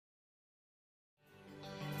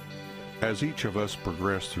As each of us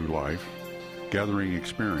progress through life, gathering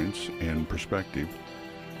experience and perspective,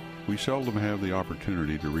 we seldom have the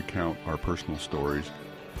opportunity to recount our personal stories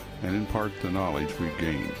and impart the knowledge we've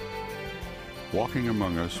gained. Walking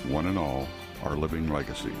among us, one and all, are living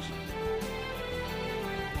legacies.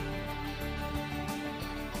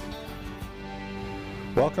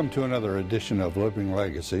 Welcome to another edition of Living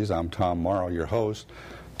Legacies. I'm Tom Morrow, your host.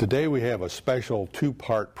 Today we have a special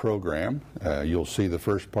two-part program. You'll see the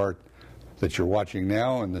first part that you're watching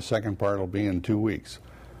now, and the second part will be in 2 weeks.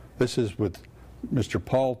 This is with Mr.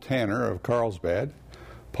 Paul Tanner of Carlsbad.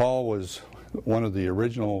 Paul was one of the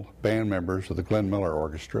original band members of the Glenn Miller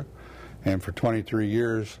Orchestra, and for 23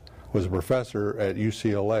 years was a professor at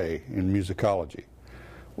UCLA in musicology.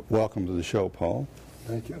 Welcome to the show, Paul.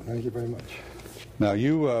 Thank you. Thank you very much. Now,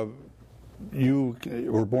 you were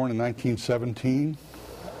born in 1917?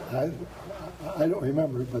 I don't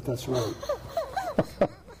remember, but that's right.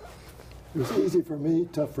 It was easy for me,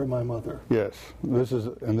 tough for my mother. Yes. This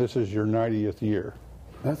is your 90th year.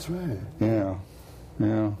 That's right. Yeah.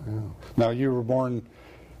 Now, you were born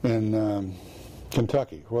in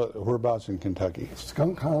Kentucky. Whereabouts in Kentucky?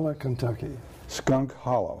 Skunk Hollow, Kentucky. Skunk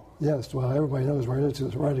Hollow. Yes, well, everybody knows where it is.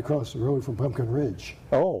 It's right across the road from Pumpkin Ridge.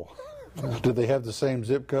 Oh. Did they have the same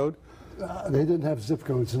zip code? They didn't have zip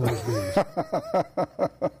codes in those days.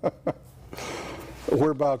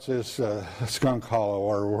 Whereabouts is Skunk Hollow,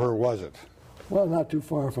 or where was it? Well, not too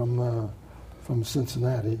far from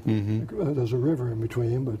Cincinnati. Mm-hmm. There's a river in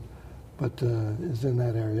between, but it's in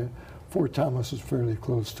that area. Fort Thomas is fairly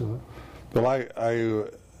close to it. Well,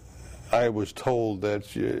 I was told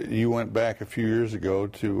that you went back a few years ago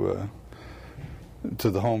to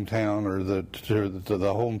the hometown or to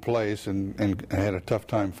the home place and had a tough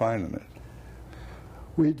time finding it.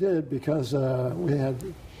 We did, because we had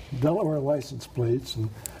Delaware license plates,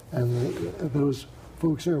 and those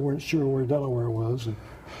folks there weren't sure where Delaware was or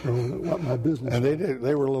what my business and was.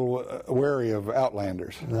 They were a little wary of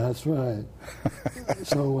outlanders. That's right.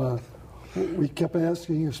 So we kept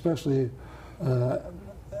asking, especially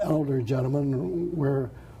elder gentlemen, where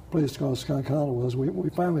a place called Skunk Hollow was. We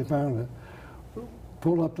finally found it.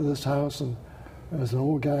 Pulled up to this house, and there was an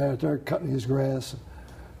old guy out there cutting his grass,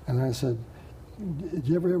 and I said, "Did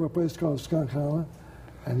you ever hear of a place called Skunk Hollow?"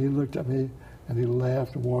 And he looked at me, and he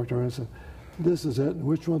laughed and walked around and said, "This is it. And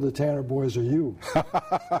which one of the Tanner boys are you?"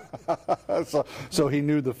 So he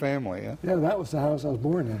knew the family, huh? Yeah, that was the house I was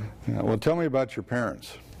born in. Yeah, well, tell me about your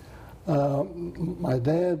parents. My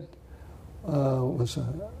dad was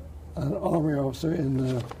an army officer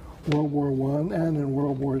in World War I and in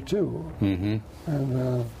World War II. Mm-hmm.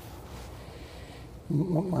 And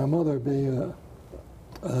my mother, being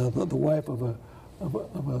the wife of a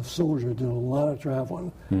soldier, did a lot of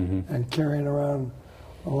traveling and carrying around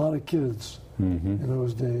a lot of kids in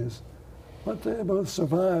those days. But they both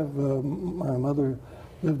survived. My mother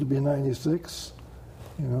lived to be 96,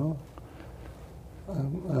 you know.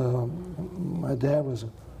 My dad was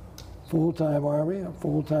a full-time Army, a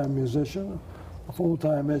full-time musician, a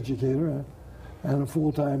full-time educator, and a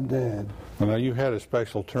full-time dad. Well, now, you had a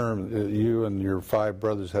special term. You and your 5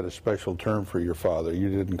 brothers had a special term for your father. You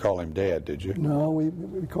didn't call him Dad, did you? No, we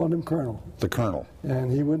called him Colonel. The Colonel.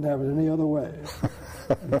 And he wouldn't have it any other way.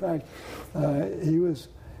 In fact, he was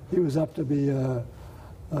up to be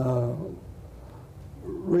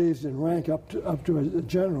raised in rank up to a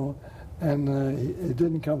general, and it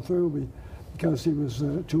didn't come through because he was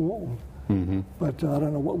too old. Mm-hmm. But I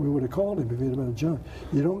don't know what we would have called him if he'd been a general.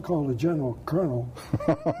 You don't call a general colonel.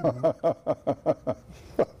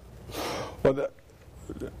 Well,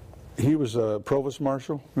 he was a provost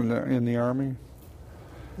marshal in the Army?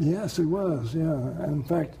 Yes, he was, yeah. And in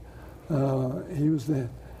fact, he was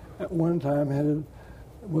at one time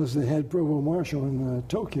was the head provost marshal in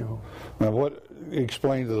Tokyo. Now,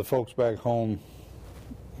 explain to the folks back home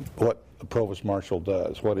what the provost marshal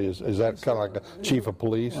does. What is that kind of like the chief of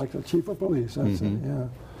police? Like the chief of police, that's it, yeah.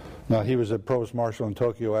 Now, he was a provost marshal in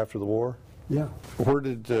Tokyo after the war? Yeah. Where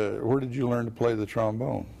did you learn to play the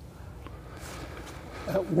trombone?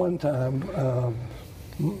 At one time,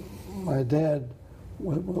 my dad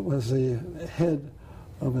was the head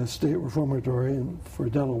of a state reformatory for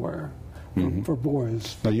Delaware, for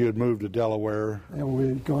boys. Now, you had moved to Delaware. And we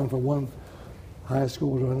had gone from one high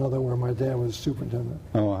school to another where my dad was superintendent.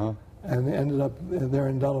 Oh, uh-huh. And ended up there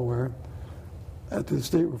in Delaware at the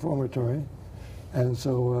state reformatory. And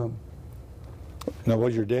so... now,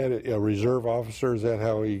 was your dad a reserve officer? Is that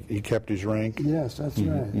how he kept his rank? Yes, that's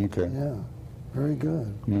right. Okay. Yeah, very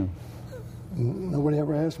good. Yeah. Nobody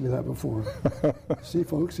ever asked me that before. See,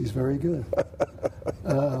 folks, he's very good.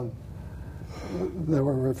 There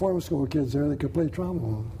were reform school kids there that could play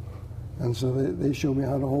trombone. And so they showed me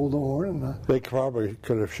how to hold the horn. And they probably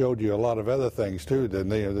could have showed you a lot of other things too, didn't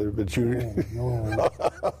they? But you. no.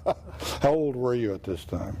 How old were you at this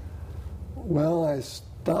time? Well, I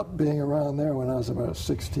stopped being around there when I was about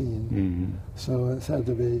 16. Mm-hmm. So it had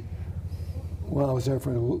to be. Well, I was there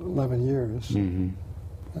for 11 years, mm-hmm.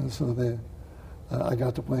 and so I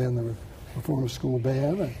got to play in the Reform School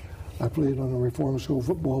band. I played on the Reform School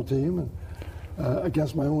football team and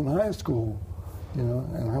against my own high school,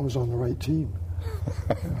 and I was on the right team.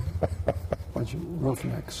 Bunch of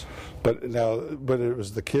roughnecks. But it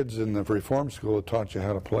was the kids in the Reform School that taught you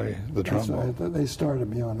how to play the trombone. Right. They started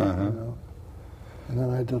me on it, And then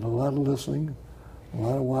I did a lot of listening, a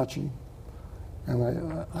lot of watching,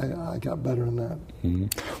 and I got better in that.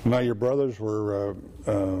 Mm-hmm. Now your brothers were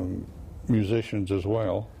musicians as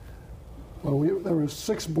well. Well, there were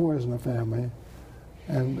 6 boys in the family,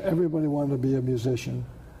 and everybody wanted to be a musician.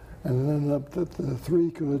 And it ended up that the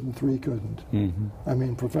 3 could and 3 couldn't. Mm-hmm. I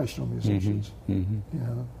mean, professional musicians.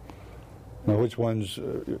 Mm-hmm. Now, which ones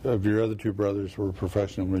of your other 2 brothers were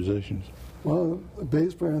professional musicians? Well, the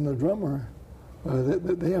bass player and the drummer,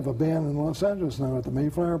 they have a band in Los Angeles now at the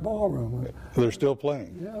Mayflower Ballroom. They're still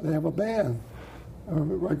playing? Yeah, they have a band, a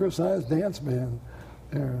regular-sized dance band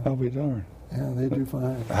there. I'll be darned. Yeah, they do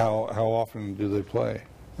fine. How often do they play?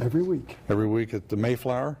 Every week. Every week at the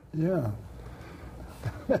Mayflower? Yeah.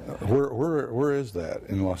 Where is that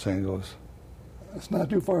in Los Angeles? It's not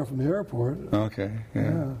too far from the airport. Okay,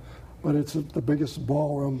 yeah. But it's the biggest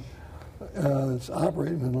ballroom that's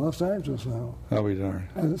operating in Los Angeles now. I'll be darned.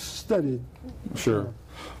 And it's steady. Sure.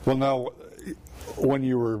 Well, now, when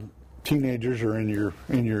you were teenagers or in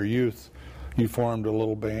your youth, you formed a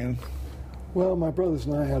little band? Well, my brothers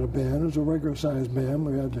and I had a band. It was a regular-sized band.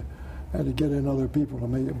 We had to get in other people to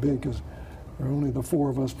make it big because there were only the 4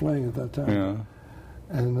 of us playing at that time. Yeah.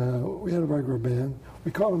 And we had a regular band.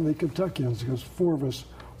 We called them the Kentuckians because 4 of us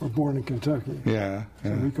were born in Kentucky. Yeah.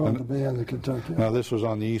 So we called the band the Kentuckians. Now, this was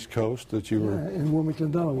on the East Coast that you were... Yeah, in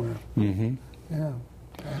Wilmington, Delaware. Mm-hmm. Yeah.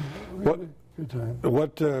 We had a good time.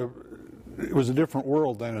 It was a different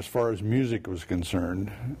world then as far as music was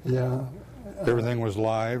concerned. Yeah. Everything was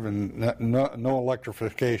live and no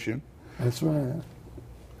electrification. That's right.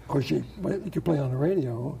 Of course, you could play on the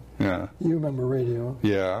radio. Yeah. You remember radio.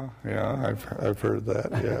 Yeah. I've heard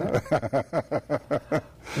that.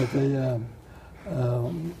 Yeah.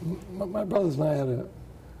 But my brothers and I had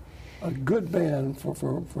a good band for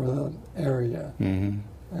the area,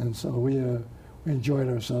 and so we enjoyed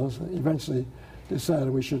ourselves. Eventually, decided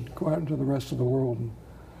we should go out into the rest of the world and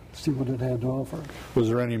see what it had to offer. Was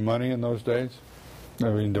there any money in those days? I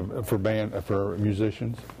mean, for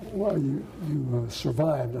musicians. Well, you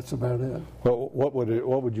survived. That's about it. Well, what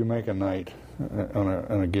would you make a night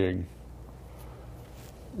on a gig?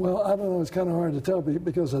 Well, I don't know. It's kind of hard to tell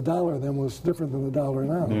because a dollar then was different than a dollar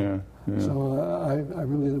now. Yeah. So I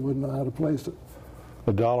really wouldn't know how to place it.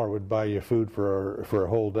 $1 would buy you food for a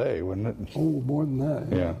whole day, wouldn't it? Oh, more than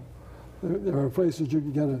that. Yeah. There are places you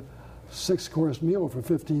could get a 6-course meal for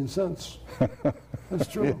 15 cents. That's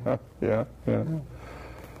true. Yeah.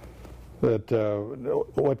 But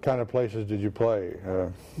what kind of places did you play?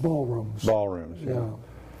 Ballrooms. Ballrooms. Yeah.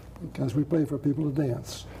 Because we play for people to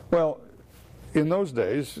dance. Well, in those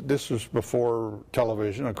days, this was before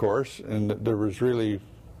television, of course, and there was really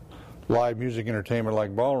live music entertainment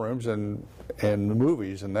like ballrooms and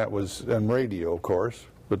movies, and radio, of course.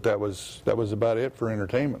 But that was about it for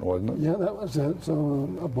entertainment, wasn't it? Yeah, that was it. So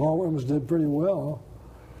ballrooms did pretty well.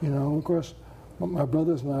 Of course, my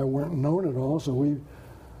brothers and I weren't known at all, so we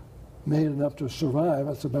made enough to survive.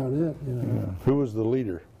 That's about it. Yeah. Who was the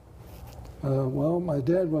leader? Well, my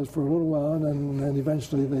dad was for a little while, and then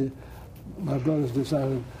eventually my brothers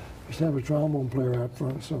decided we should have a trombone player up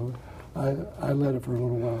front, so I led it for a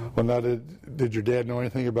little while. Well, now, did your dad know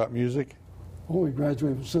anything about music? Oh, he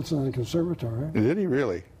graduated from Cincinnati Conservatory. Did he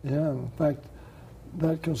really? Yeah. In fact,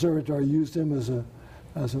 that conservatory used him as a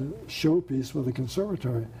showpiece for the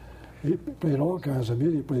conservatory. He played all kinds of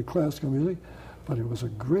music. He played classical music, but he was a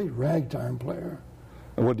great ragtime player.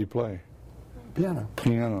 And what did he play? Piano.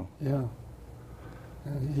 Piano. Yeah.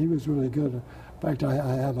 And he was really good. In fact, I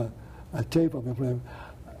have a tape of him playing.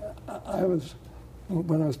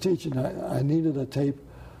 When I was teaching, I needed a tape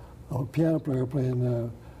of a piano player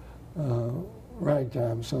playing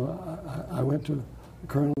ragtime. So I went to the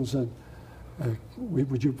colonel and said,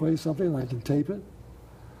 would you play something and I can tape it?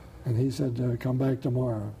 And he said, come back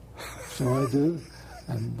tomorrow. So I did.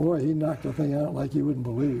 And boy, he knocked the thing out like you wouldn't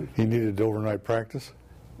believe. He needed overnight practice?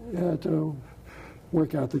 Yeah, to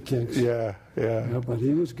work out the kinks. Yeah. But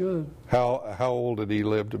he was good. How old did he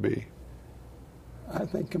live to be? I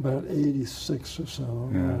think about 86 or so.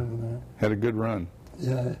 Around there. Had a good run.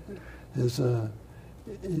 Yeah,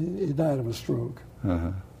 he died of a stroke.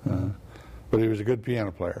 But he was a good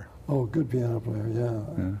piano player. Oh, good piano player, yeah.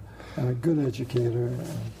 And a good educator.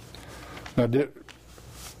 Now,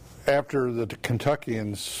 after the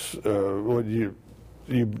Kentuckians, what you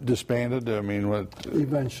disbanded? I mean, what?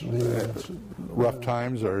 Eventually, yes. Rough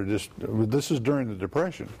times, or just this is during the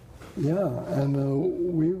Depression. Yeah,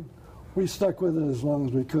 and we stuck with it as long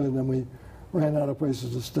as we could, and we ran out of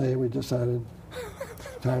places to stay. We decided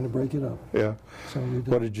time to break it up. Yeah. So we did.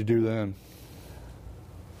 What did you do then?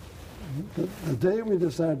 The day we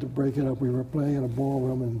decided to break it up, we were playing in a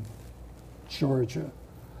ballroom in Georgia,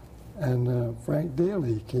 and Frank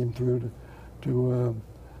Daly came through to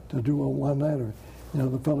do a one-nighter. You know,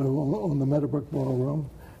 the fellow who owned the Meadowbrook Ballroom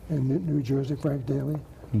in New Jersey, Frank Daly.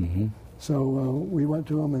 So we went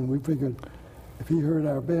to him, and we figured if he heard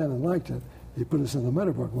our band and liked it, he'd put us in the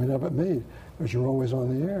Meadowbrook. We'd have it made, because you're always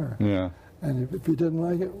on the air. Yeah. And if he didn't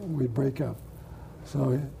like it, we'd break up.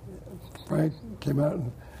 So Frank came out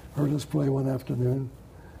and heard us play one afternoon,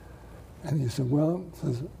 and he said, well,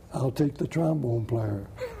 I'll take the trombone player.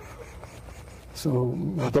 So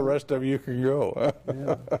the rest of you can go.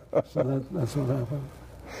 yeah, so that's what happened.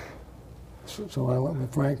 So I went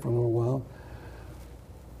with Frank for a little while.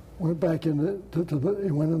 Went back he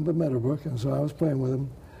went into Meadowbrook, and so I was playing with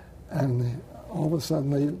him, and all of a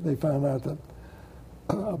sudden they found out that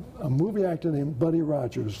a movie actor named Buddy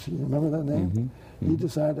Rogers, you remember that name? He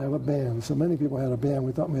decided to have a band. So many people had a band.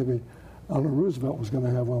 We thought maybe Eleanor Roosevelt was going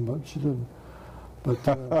to have one, but she didn't. But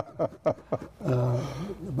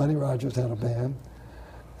Buddy Rogers had a band,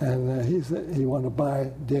 and he said he wanted to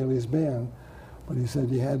buy Daly's band, but he said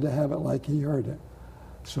he had to have it like he heard it.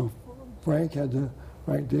 So Frank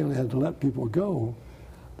Daly had to let people go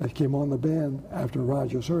that came on the band after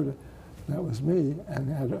Rogers heard it. That was me, and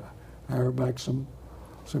had to hire back some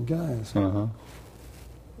guys.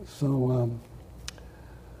 So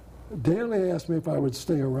Daly asked me if I would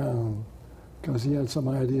stay around because he had some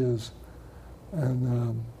ideas,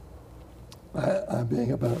 and I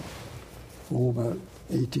being about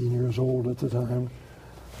 18 years old at the time,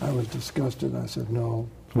 I was disgusted. I said no.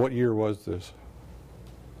 What year was this?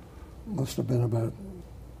 Must have been about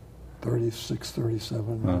 36,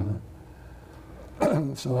 37.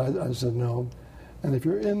 So I said no. And if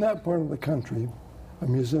you're in that part of the country, a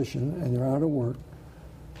musician, and you're out of work,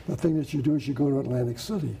 the thing that you do is you go to Atlantic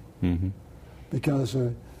City. Because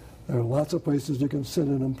there are lots of places you can sit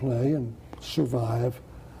in and play and survive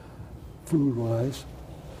food-wise.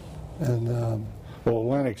 And well,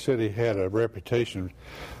 Atlantic City had a reputation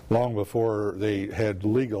long before they had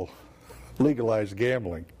legalized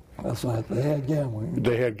gambling. That's right. They had gambling.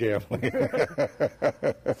 They had gambling.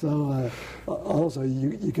 So also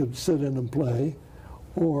you could sit in and play,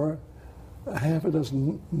 or half a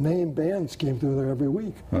dozen name bands came through there every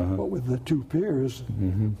week, but with the two piers,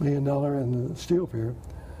 $1 Million and the Steel Pier.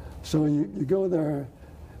 So you go there,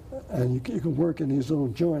 and you can work in these little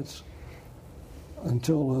joints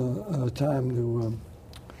until a time the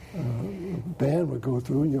band would go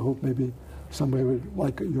through, and you hope maybe somebody would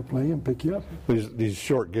like your playing and pick you up. These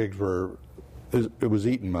short gigs it was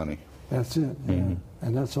eating money. That's it, yeah.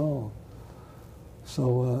 And that's all.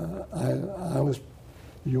 So I was.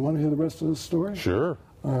 You want to hear the rest of the story? Sure.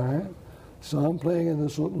 All right. So I'm playing in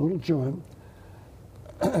this little joint,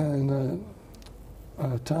 and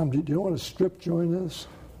Tom, do you know what a strip joint is?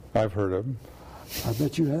 I've heard of them. I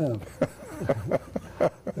bet you have.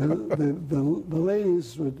 the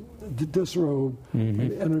ladies would disrobe for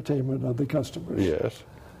the entertainment of the customers. Yes.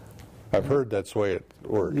 I've heard that's the way it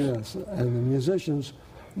works. Yes, and the musicians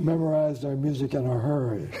memorized our music in a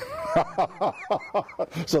hurry.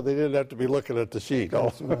 So they didn't have to be looking at the sheet.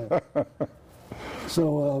 That's right.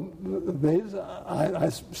 So I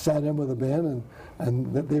sat in with the band,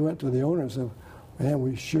 and they went to the owner and said, man,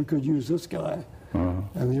 we sure could use this guy.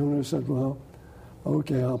 And the owner said, well,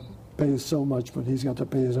 okay, I'll pay so much, but he's got to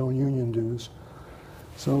pay his own union dues.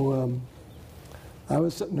 So I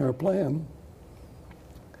was sitting there playing,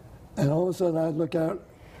 and all of a sudden I'd look out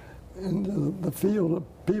into the field of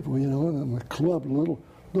people, you know, in the club,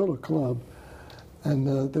 little club,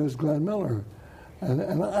 and there's Glenn Miller.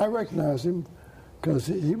 And I recognized him because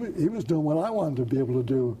he was doing what I wanted to be able to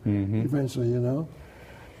do eventually, you know.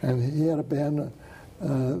 And he had a band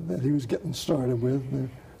that he was getting started with,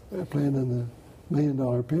 playing in the $1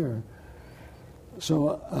 Million Pier.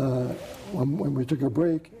 So when we took a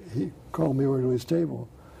break, he called me over to his table,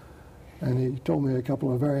 and he told me a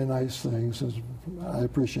couple of very nice things. I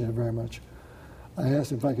appreciate it very much. I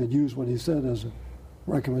asked him if I could use what he said as a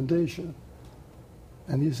recommendation.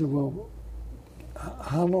 And he said, well,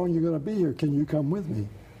 how long are you going to be here? Can you come with me?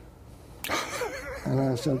 And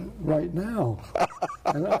I said, right now.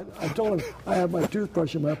 And I told him, I have my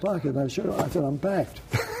toothbrush in my pocket. And I said, I'm packed.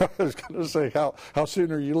 I was going to say, how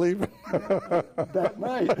soon are you leaving? That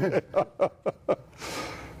night.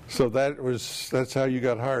 So that's how you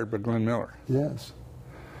got hired by Glenn Miller. Yes.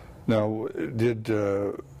 Now, this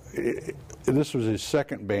was his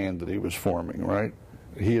second band that he was forming, right?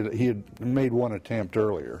 He had made one attempt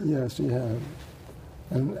earlier. Yes, he had.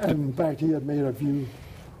 And in fact, he had made a few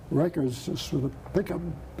records just for the pickup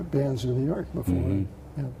bands in New York before.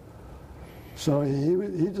 Mm-hmm. Yeah. So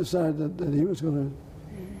he decided that he was going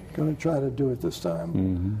to try to do it this time.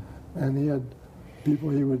 Mm-hmm. And he had people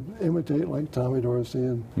he would imitate, like Tommy Dorsey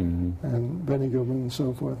and Mm-hmm. and Benny Goodman and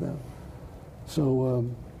so forth. Now. So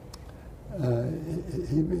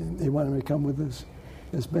he wanted me to come with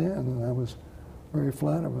his band, and I was very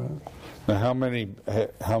flattered about it. Now,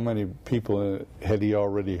 how many people had he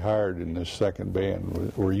already hired in this second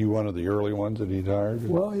band? Were you one of the early ones that he'd hired?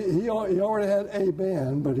 Well, he already had a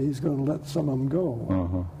band, but he's going to let some of them go.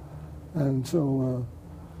 Uh-huh. And so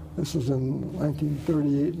this was in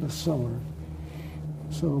 1938 in the summer.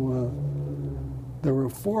 So there were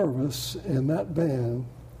 4 of us in that band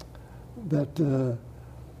that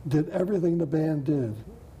did everything the band did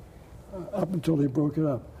up until they broke it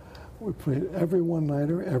up. We played every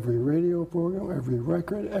one-nighter, every radio program, every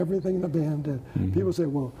record, everything the band did. Mm-hmm. People say,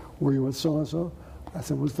 well, were you with so-and-so? I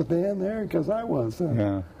said, was the band there? Because I was.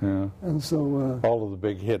 Yeah, yeah. And so... all of the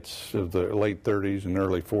big hits of the late 30s and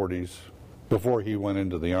early 40s before he went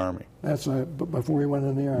into the Army. That's right, before he went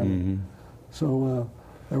in the Army. Mm-hmm. So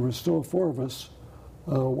there were still 4 of us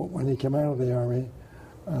when he came out of the Army.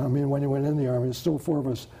 When he went in the Army, there's still 4 of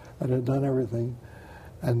us that had done everything.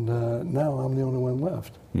 And now I'm the only one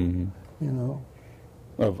left. Mm-hmm. You know.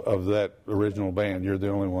 Of that original band, you're the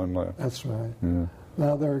only one left. That's right. Yeah.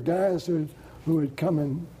 Now there are guys who would come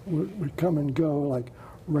and go, like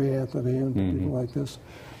Ray Anthony and Mm-hmm. people like this.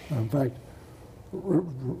 In fact,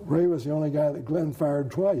 Ray was the only guy that Glenn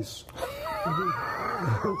fired twice.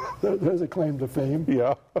 There's a claim to fame.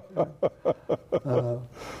 Yeah.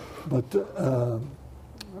 But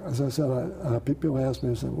as I said, people ask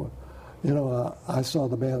me, I said, well, you know, I saw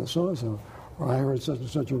the band so-and-so, or I heard such and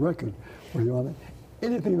such a record. Were you on it?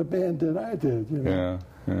 Anything the band did, I did, you know.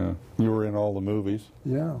 Yeah, yeah. You were in all the movies.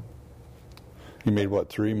 Yeah. He made, what,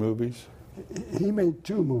 3 movies? He made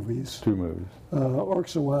 2 movies. 2 movies.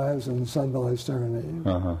 Orcs and Wives and Sun Valley Serenade.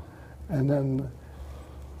 Uh-huh. And then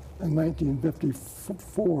in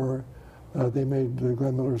 1954, they made the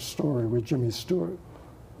Glenn Miller Story with Jimmy Stewart.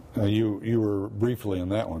 You were briefly in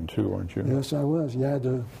that one, too, weren't you? Yes, I was. You had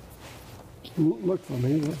to look for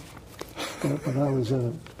me, but I was in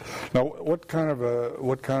it. Now, what kind of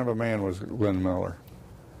a man was Glenn Miller?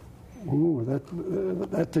 Ooh,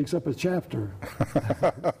 that takes up a chapter.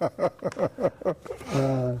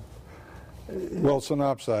 Well,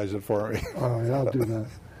 synopsize it for me. All right, I'll do that.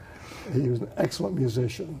 He was an excellent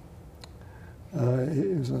musician. He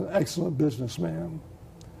was an excellent businessman.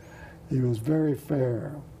 He was very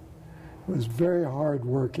fair. He was very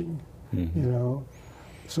hardworking, Mm-hmm. you know.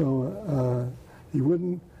 So he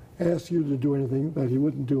wouldn't ask you to do anything that he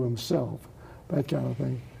wouldn't do himself, that kind of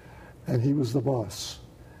thing. And he was the boss.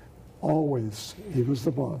 Always, he was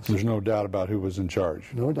the boss. There's no doubt about who was in charge.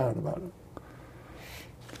 No doubt about it.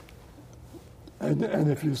 And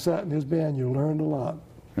if you sat in his band, you learned a lot.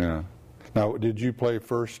 Yeah. Now, did you play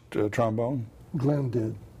first trombone? Glenn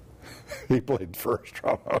did. He played first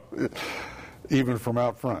trombone, even from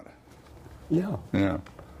out front. Yeah. Yeah.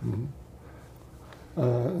 Mm-hmm.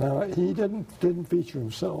 Now, he didn't feature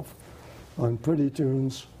himself on Pretty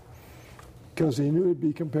Tunes because he knew he'd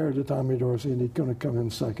be compared to Tommy Dorsey and he's going to come in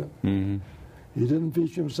second. Mm-hmm. He didn't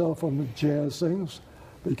feature himself on the jazz things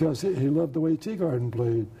because he loved the way Teagarden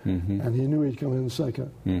played, Mm-hmm. and he knew he'd come in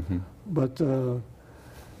second. Mm-hmm. But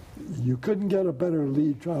you couldn't get a better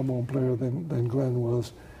lead trombone player than Glenn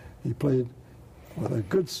was. He played with a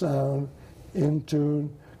good sound, in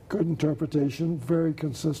tune, good interpretation, very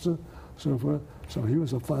consistent, so forth. So he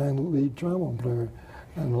was a fine lead trombone player,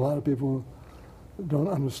 and a lot of people don't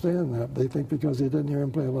understand that. They think because they didn't hear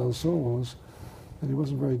him play a lot of solos that he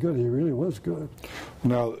wasn't very good. He really was good.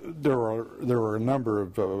 Now, there were a number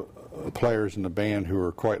of players in the band who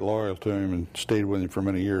were quite loyal to him and stayed with him for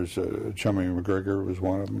many years. Chummy McGregor was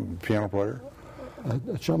one of them, piano player.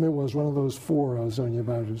 Chummy was one of those 4 I was telling you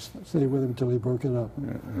about who stayed with him until he broke it up.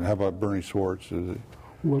 And how about Bernie Schwartz?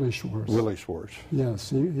 Willie Schwartz. Willie Schwartz.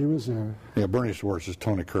 Yes, he was there. Yeah, Bernie Schwartz is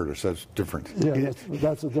Tony Curtis. That's different. Yeah,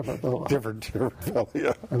 that's a different fellow. different fellow,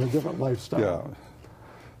 yeah. And a different lifestyle.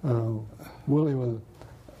 Yeah. Willie was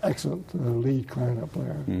excellent lead clarinet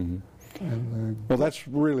player. Mm-hmm. And, well, that's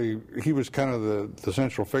really, he was kind of the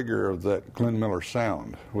central figure of that Glenn Miller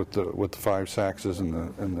sound with the five saxes and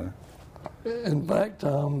the. In fact,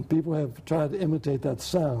 people have tried to imitate that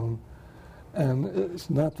sound, and it's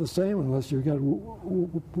not the same unless you've got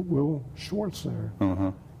Will Schwartz there.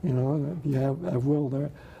 Uh-huh. You know, if you have Will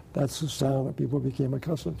there, that's the sound that people became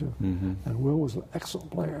accustomed to. Mm-hmm. And Will was an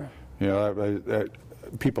excellent player. Yeah,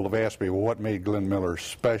 people have asked me, well, what made Glenn Miller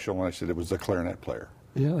special? And I said it was the clarinet player.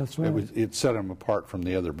 Yeah, that's right. It set him apart from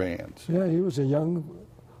the other bands. Yeah, he was a young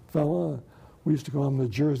fella. We used to call him the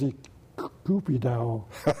Jersey Coopidow.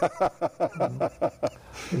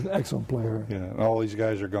 He's an excellent player. Yeah, and all these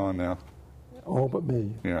guys are gone now. All but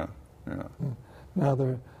me. Yeah, yeah.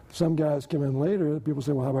 Now, some guys come in later. People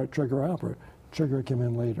say, well, how about Trigger Alpert? Trigger came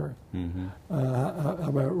in later. Mm-hmm. How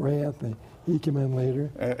about Ray Anthony? He came in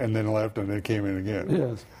later. And then left, and then came in again.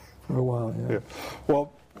 Yes, for a while, yeah.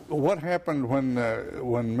 Well, what happened when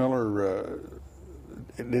Miller,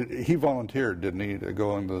 he volunteered, didn't he, to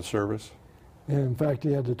go into the service? In fact,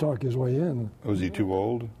 he had to talk his way in. Was he too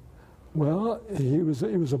old? Well, he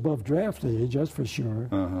was above draft age, that's for sure.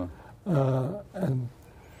 Uh-huh. And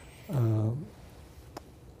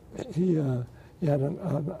he had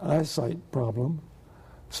an eyesight problem,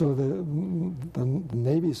 so the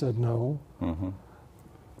Navy said no. Uh-huh.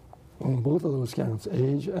 On both of those counts,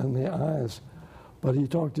 age and the eyes. But he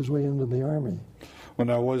talked his way into the Army. Well,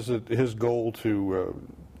 now, was it his goal to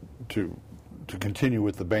continue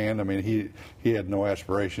with the band? I mean, he had no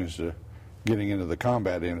aspirations to getting into the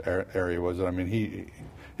combat area, was it? I mean,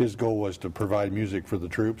 his goal was to provide music for the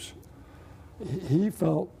troops. He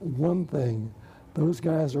felt one thing: those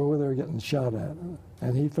guys are over there getting shot at,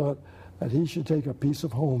 and he thought that he should take a piece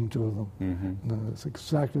of home to them. Mm-hmm. And that's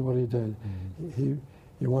exactly what he did. Mm-hmm.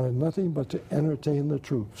 He wanted nothing but to entertain the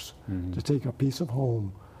troops, mm-hmm. to take a piece of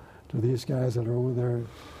home to these guys that are over there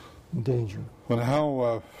in danger.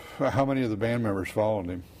 Well, how many of the band members followed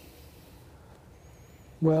him?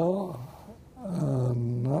 Well,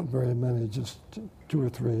 not very many, just two or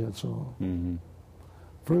three, that's all. Mm-hmm.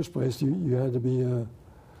 First place, you had to be in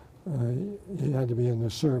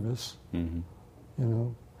the service. Mm-hmm. You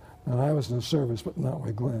know. Now I was in the service, but not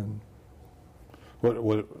with Glenn.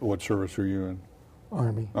 What service were you in?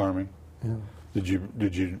 Army. Army. Yeah. Did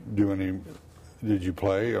you do any? Did you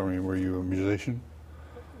play? I mean, were you a musician?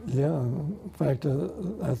 Yeah. In fact,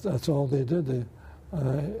 that's all they did.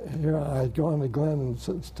 Here I'd go on to Glenn and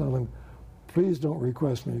tell him, please don't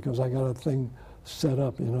request me because I got a thing set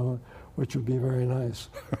up, you know, which would be very nice.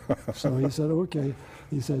 So he said, okay.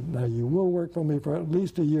 He said, now you will work for me for at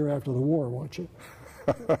least a year after the war, won't you?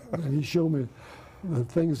 And he showed me the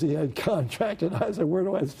things he had contracted. I said, where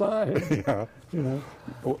do I sign? Yeah. You know.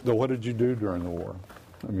 What did you do during the war?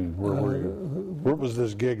 I mean, where were you? Where was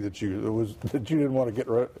this gig that you didn't want to get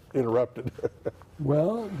interrupted?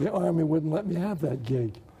 Well, the Army wouldn't let me have that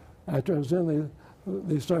gig. After I was in,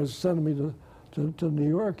 they started sending me to New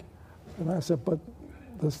York, and I said, but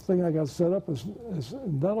this thing I got set up is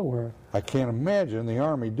in Delaware. I can't imagine the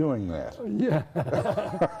Army doing that. Yeah.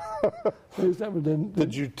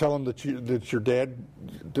 Did you tell them that your dad,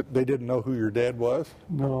 they didn't know who your dad was?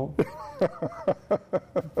 No.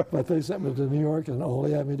 But they sent me to New York, and all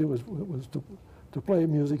they had me do was to play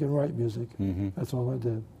music and write music. Mm-hmm. That's all I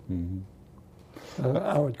did. Mm-hmm.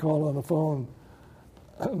 I would call on the phone.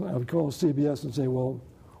 I would call CBS and say, well,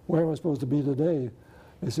 where am I supposed to be today?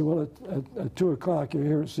 They said, well, at 2 o'clock, you're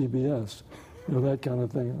here at CBS. You know, that kind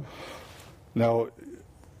of thing. Now,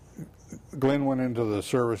 Glenn went into the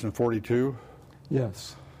service in 42?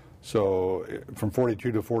 Yes. So from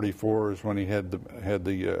 42 to 44 is when he had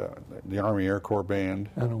the Army Air Corps band.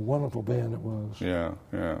 And a wonderful band it was. Yeah,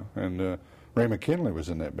 yeah. And Ray McKinley was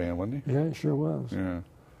in that band, wasn't he? Yeah, he sure was. Yeah.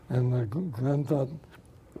 And Glenn thought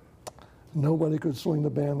nobody could swing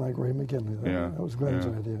the band like Ray McKinley. That was Glenn's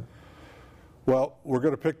idea. Well, we're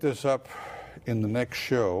going to pick this up in the next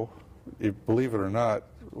show. Believe it or not,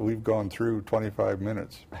 we've gone through 25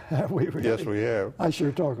 minutes. Have we really? Yes, we have. I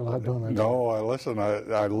sure talk a lot, don't I? No, listen,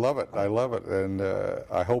 I love it. I love it. And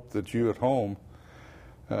I hope that you at home,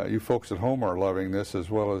 you folks at home are loving this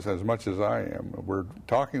as well as much as I am. We're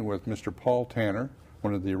talking with Mr. Paul Tanner,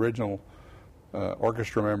 one of the original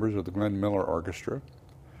orchestra members of the Glenn Miller Orchestra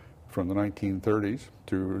from the 1930s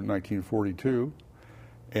through 1942.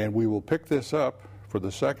 And we will pick this up for the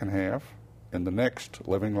second half in the next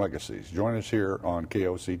Living Legacies. Join us here on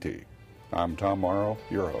KOCT. I'm Tom Morrow,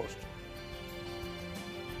 your host.